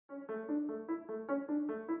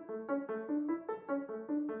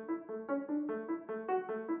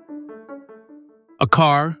A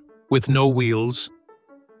car with no wheels,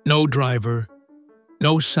 no driver,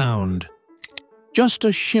 no sound. Just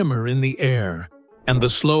a shimmer in the air and the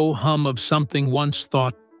slow hum of something once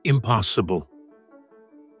thought impossible.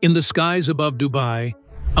 In the skies above Dubai,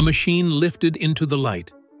 a machine lifted into the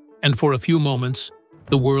light, and for a few moments,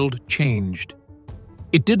 the world changed.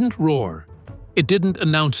 It didn't roar. It didn't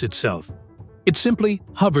announce itself. It simply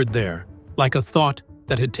hovered there, like a thought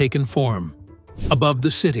that had taken form. Above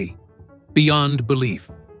the city, beyond belief.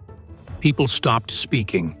 People stopped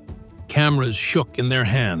speaking. Cameras shook in their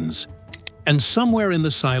hands. And somewhere in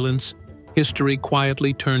the silence, history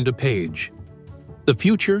quietly turned a page. The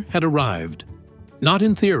future had arrived. Not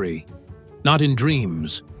in theory, not in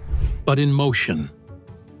dreams, but in motion.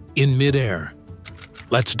 In midair.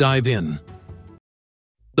 Let's dive in.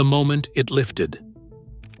 The moment it lifted.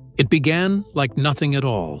 It began like nothing at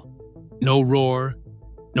all. No roar,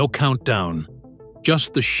 no countdown,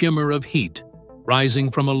 just the shimmer of heat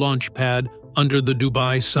rising from a launch pad under the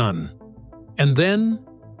Dubai sun. And then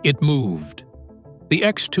it moved. The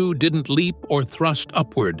X2 didn't leap or thrust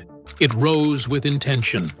upward. It rose with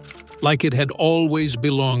intention, like it had always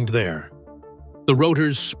belonged there. The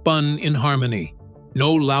rotors spun in harmony,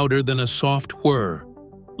 no louder than a soft whir,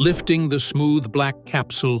 lifting the smooth black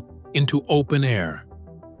capsule into open air.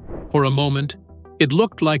 For a moment, it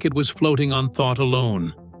looked like it was floating on thought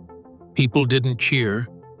alone. People didn't cheer.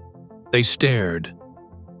 They stared.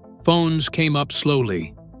 Phones came up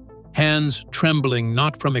slowly, hands trembling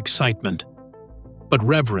not from excitement, but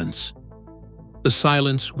reverence. The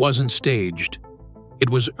silence wasn't staged. It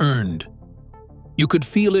was earned. You could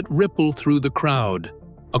feel it ripple through the crowd,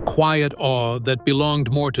 a quiet awe that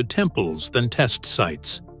belonged more to temples than test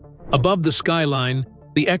sites. Above the skyline,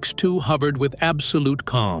 the X2 hovered with absolute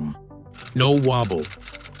calm. No wobble,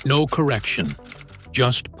 no correction,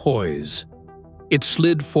 just poise. It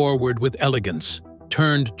slid forward with elegance,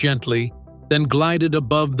 turned gently, then glided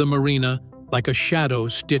above the marina like a shadow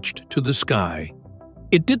stitched to the sky.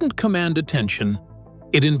 It didn't command attention,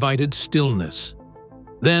 it invited stillness.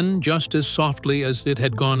 Then, just as softly as it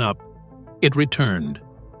had gone up, it returned.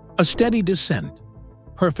 A steady descent,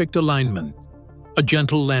 perfect alignment, a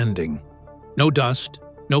gentle landing. No dust,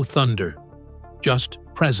 no thunder, just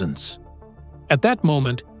presence. At that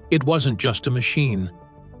moment, it wasn't just a machine.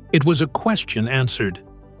 It was a question answered.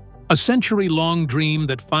 A century-long dream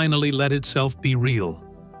that finally let itself be real.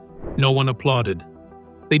 No one applauded.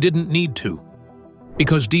 They didn't need to.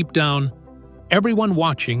 Because deep down, everyone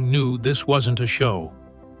watching knew this wasn't a show.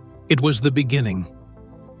 It was the beginning.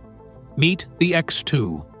 Meet the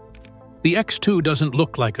X2. The X2 doesn't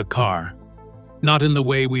look like a car. Not in the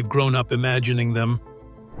way we've grown up imagining them.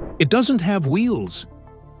 It doesn't have wheels.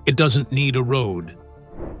 It doesn't need a road.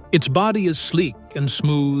 Its body is sleek and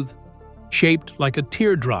smooth, shaped like a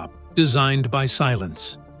teardrop designed by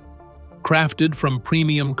silence. Crafted from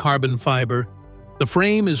premium carbon fiber, the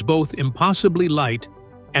frame is both impossibly light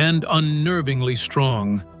and unnervingly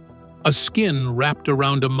strong, a skin wrapped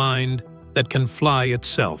around a mind that can fly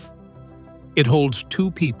itself. It holds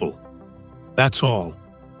 2 people. That's all.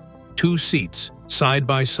 2 seats, side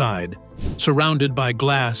by side, surrounded by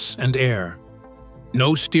glass and air.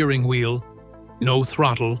 No steering wheel, no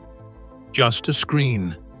throttle, just a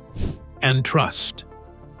screen. And trust.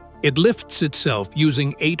 It lifts itself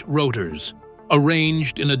using 8 rotors,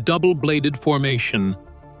 arranged in a double-bladed formation,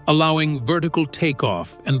 allowing vertical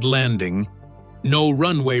takeoff and landing. No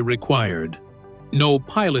runway required. No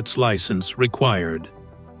pilot's license required.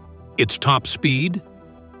 Its top speed,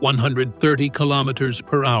 130 kilometers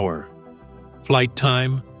per hour. Flight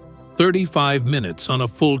time, 35 minutes on a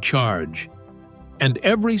full charge. And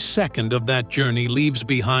every second of that journey leaves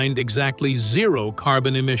behind exactly 0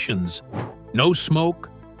 carbon emissions. No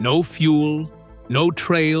smoke, no fuel, no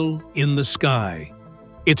trail in the sky.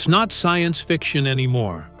 It's not science fiction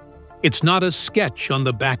anymore. It's not a sketch on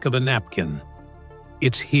the back of a napkin.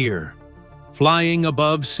 It's here, flying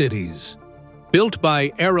above cities. Built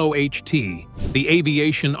by Aero-HT, the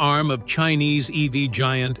aviation arm of Chinese EV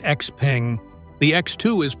giant XPeng, the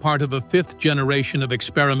X2 is part of a 5th generation of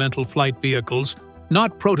experimental flight vehicles,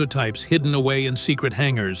 not prototypes hidden away in secret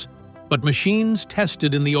hangars, but machines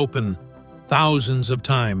tested in the open, thousands of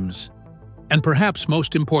times. And perhaps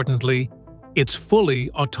most importantly, it's fully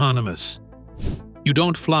autonomous. You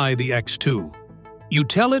don't fly the X2. You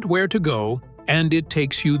tell it where to go, and it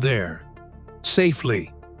takes you there.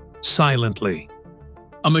 Safely, silently.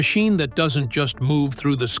 A machine that doesn't just move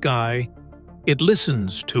through the sky, it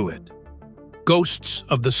listens to it. Ghosts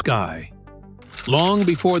of the sky. Long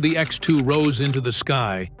before the X2 rose into the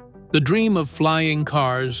sky, the dream of flying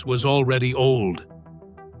cars was already old.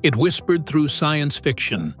 It whispered through science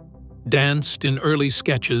fiction, danced in early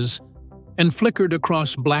sketches, and flickered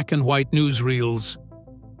across black and white newsreels.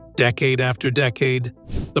 Decade after decade,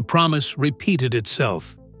 the promise repeated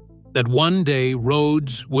itself that one day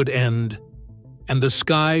roads would end and the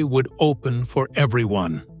sky would open for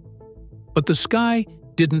everyone. But the sky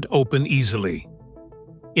didn't open easily.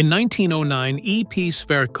 In 1909, E.P.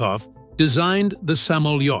 Sverkov designed the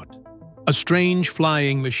samolyot, a strange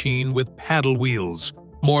flying machine with paddle wheels,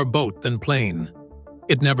 more boat than plane.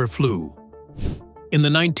 It never flew. In the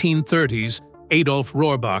 1930s, Adolf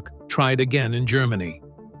Rohrbach tried again in Germany.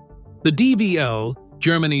 The DVL,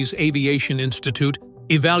 Germany's Aviation Institute,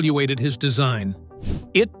 evaluated his design.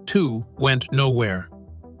 It, too, went nowhere.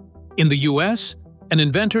 In the US, an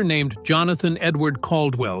inventor named Jonathan Edward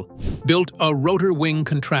Caldwell built a rotor wing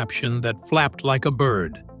contraption that flapped like a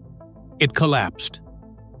bird. It collapsed.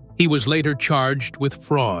 He was later charged with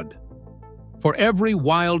fraud. For every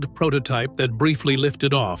wild prototype that briefly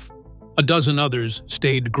lifted off, a dozen others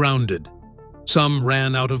stayed grounded. Some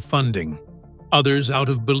ran out of funding, others out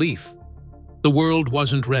of belief. The world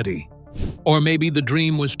wasn't ready, or maybe the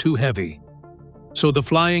dream was too heavy. So the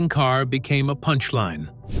flying car became a punchline,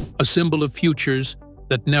 a symbol of futures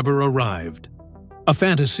that never arrived. A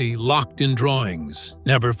fantasy locked in drawings,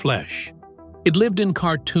 never flesh. It lived in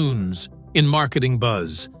cartoons, in marketing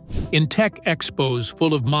buzz, in tech expos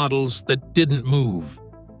full of models that didn't move.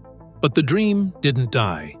 But the dream didn't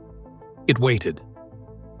die. It waited.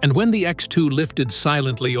 And when the X2 lifted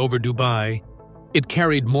silently over Dubai, it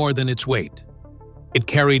carried more than its weight. It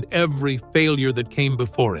carried every failure that came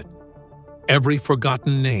before it, every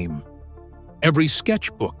forgotten name. Every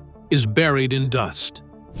sketchbook is buried in dust.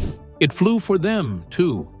 It flew for them,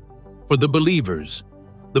 too, for the believers,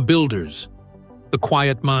 the builders, the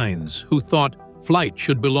quiet minds who thought flight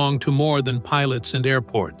should belong to more than pilots and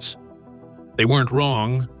airports. They weren't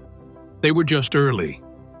wrong. They were just early.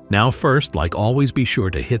 Now first, like always, be sure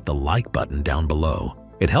to hit the like button down below.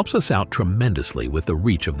 It helps us out tremendously with the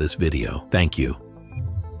reach of this video. Thank you.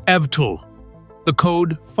 EVTOL. The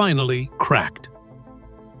code finally cracked.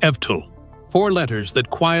 EVTOL. 4 letters that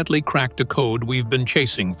quietly cracked a code we've been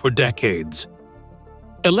chasing for decades.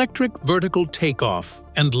 Electric vertical takeoff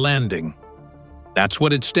and landing. That's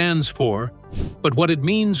what it stands for, but what it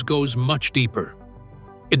means goes much deeper.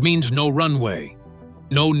 It means no runway,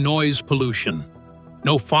 no noise pollution,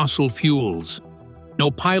 no fossil fuels,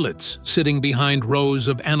 no pilots sitting behind rows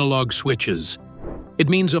of analog switches. It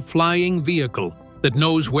means a flying vehicle that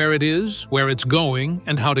knows where it is, where it's going,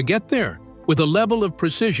 and how to get there, with a level of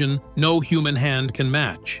precision no human hand can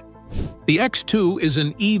match. The X2 is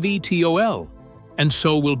an EVTOL, and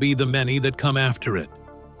so will be the many that come after it.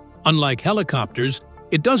 Unlike helicopters,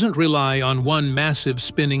 it doesn't rely on one massive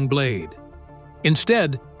spinning blade.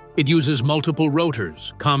 Instead, it uses multiple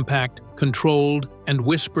rotors, compact, controlled, and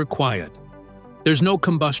whisper quiet. There's no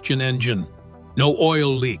combustion engine, no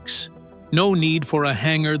oil leaks, no need for a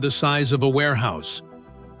hangar the size of a warehouse.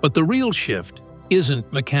 But the real shift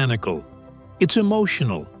isn't mechanical. It's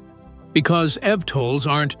emotional. Because EVTOLs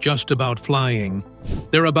aren't just about flying.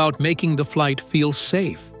 They're about making the flight feel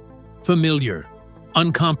safe, familiar,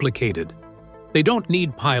 uncomplicated. They don't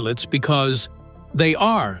need pilots because they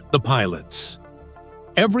are the pilots.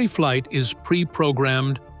 Every flight is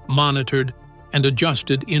pre-programmed, monitored, and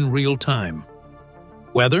adjusted in real time.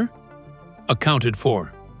 Weather? Accounted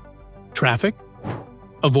for. Traffic?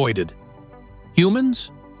 Avoided.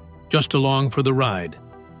 Humans? Just along for the ride.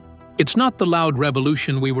 It's not the loud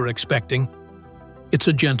revolution we were expecting. It's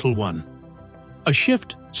a gentle one. A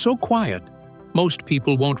shift so quiet, most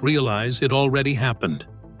people won't realize it already happened.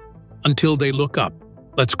 Until they look up.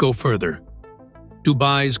 Let's go further.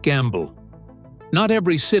 Dubai's gamble. Not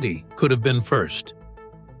every city could have been first.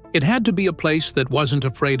 It had to be a place that wasn't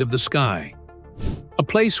afraid of the sky. A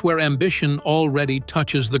place where ambition already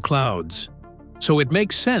touches the clouds. So it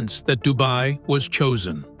makes sense that Dubai was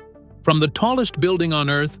chosen. From the tallest building on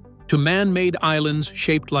Earth to man-made islands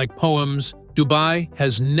shaped like poems, Dubai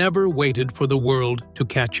has never waited for the world to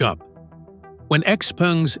catch up. When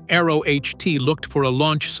XPeng's Aero HT looked for a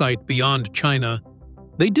launch site beyond China,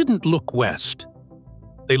 they didn't look west.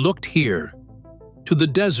 They looked here, to the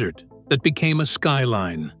desert that became a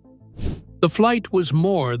skyline. The flight was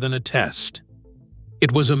more than a test.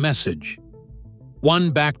 It was a message.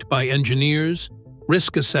 One backed by engineers,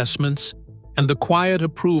 risk assessments, and the quiet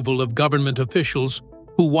approval of government officials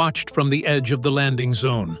who watched from the edge of the landing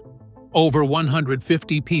zone. Over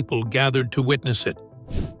 150 people gathered to witness it,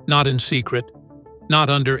 not in secret, not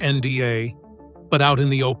under NDA, but out in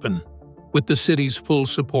the open, with the city's full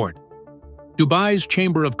support. Dubai's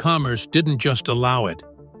Chamber of Commerce didn't just allow it.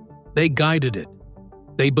 They guided it.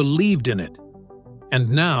 They believed in it. And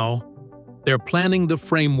now, they're planning the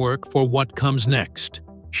framework for what comes next: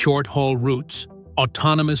 short-haul routes,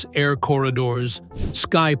 autonomous air corridors,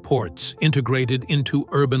 skyports integrated into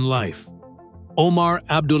urban life. Omar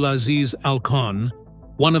Abdulaziz Al-Khan,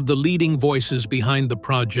 one of the leading voices behind the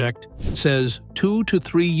project, says 2 to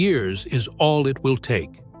 3 years is all it will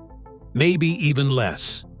take. Maybe even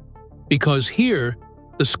less. Because here,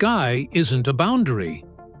 the sky isn't a boundary.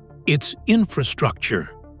 It's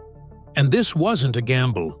infrastructure. And this wasn't a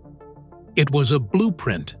gamble. It was a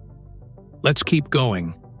blueprint. Let's keep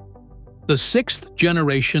going. The 6th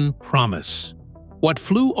generation promise. What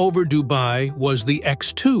flew over Dubai was the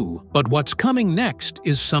X2, but what's coming next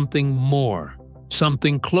is something more.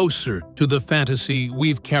 Something closer to the fantasy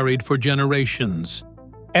we've carried for generations.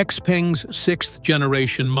 XPeng's 6th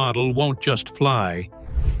generation model won't just fly,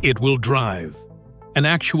 it will drive. An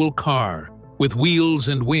actual car, with wheels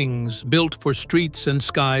and wings built for streets and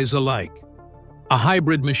skies alike. A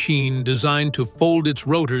hybrid machine designed to fold its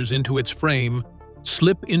rotors into its frame,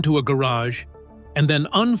 slip into a garage, and then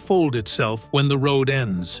unfold itself when the road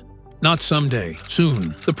ends. Not someday,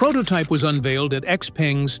 soon. The prototype was unveiled at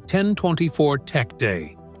XPeng's 1024 Tech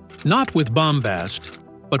Day. Not with bombast,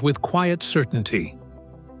 but with quiet certainty.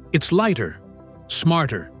 It's lighter,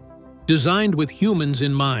 smarter, designed with humans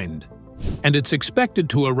in mind. And it's expected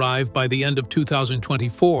to arrive by the end of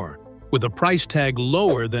 2024, with a price tag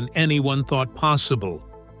lower than anyone thought possible,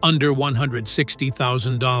 under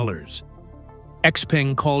 $160,000.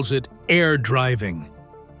 XPeng calls it air driving,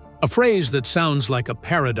 a phrase that sounds like a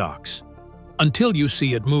paradox, until you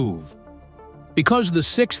see it move. Because the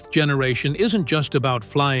 6th generation isn't just about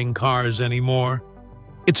flying cars anymore,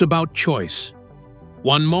 it's about choice.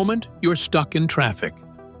 One moment, you're stuck in traffic.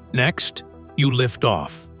 Next, you lift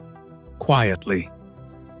off. Quietly.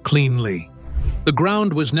 Cleanly. The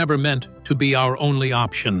ground was never meant to be our only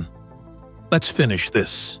option. Let's finish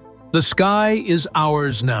this. The sky is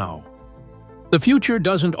ours now. The future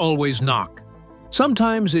doesn't always knock.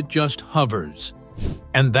 Sometimes it just hovers.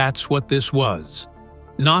 And that's what this was.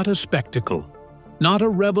 Not a spectacle, not a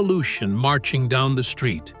revolution marching down the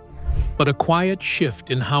street, but a quiet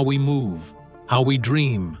shift in how we move, how we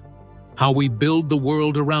dream, how we build the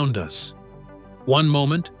world around us. One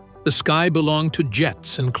moment, the sky belonged to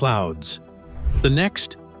jets and clouds. The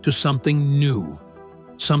next, to something new,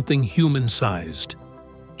 something human-sized,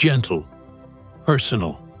 gentle,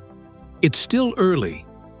 personal. It's still early.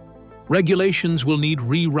 Regulations will need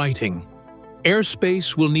rewriting.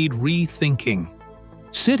 Airspace will need rethinking.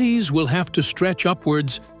 Cities will have to stretch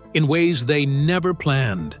upwards in ways they never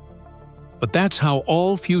planned. But that's how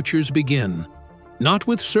all futures begin, not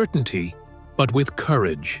with certainty, but with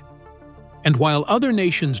courage. And while other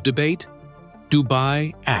nations debate,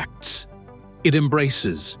 Dubai acts. It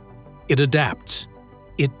embraces. It adapts.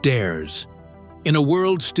 It dares. In a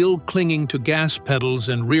world still clinging to gas pedals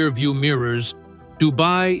and rear-view mirrors,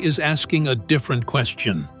 Dubai is asking a different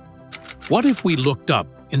question. What if we looked up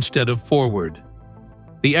instead of forward?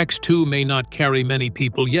 The X2 may not carry many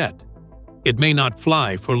people yet. It may not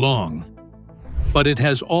fly for long. But it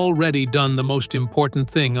has already done the most important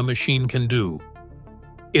thing a machine can do.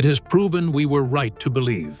 It has proven we were right to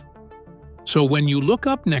believe. So when you look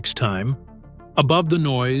up next time, above the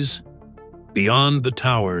noise, beyond the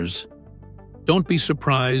towers, don't be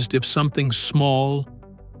surprised if something small,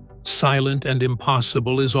 silent, and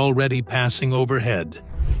impossible is already passing overhead.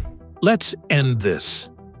 Let's end this.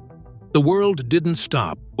 The world didn't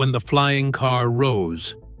stop when the flying car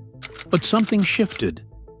rose, but something shifted,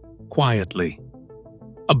 quietly.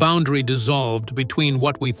 A boundary dissolved between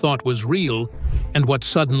what we thought was real and what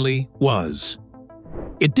suddenly was.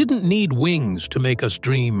 It didn't need wings to make us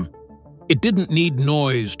dream. It didn't need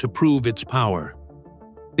noise to prove its power.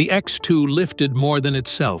 The X2 lifted more than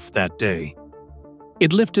itself that day.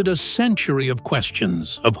 It lifted a century of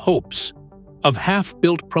questions, of hopes, of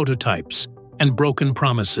half-built prototypes and broken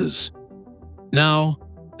promises. Now,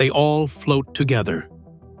 they all float together,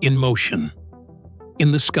 in motion,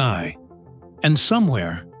 in the sky, and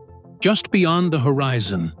somewhere, just beyond the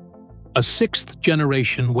horizon, a 6th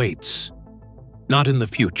generation waits. Not in the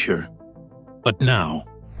future, but now.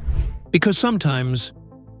 Because sometimes,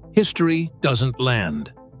 history doesn't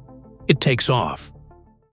land. It takes off.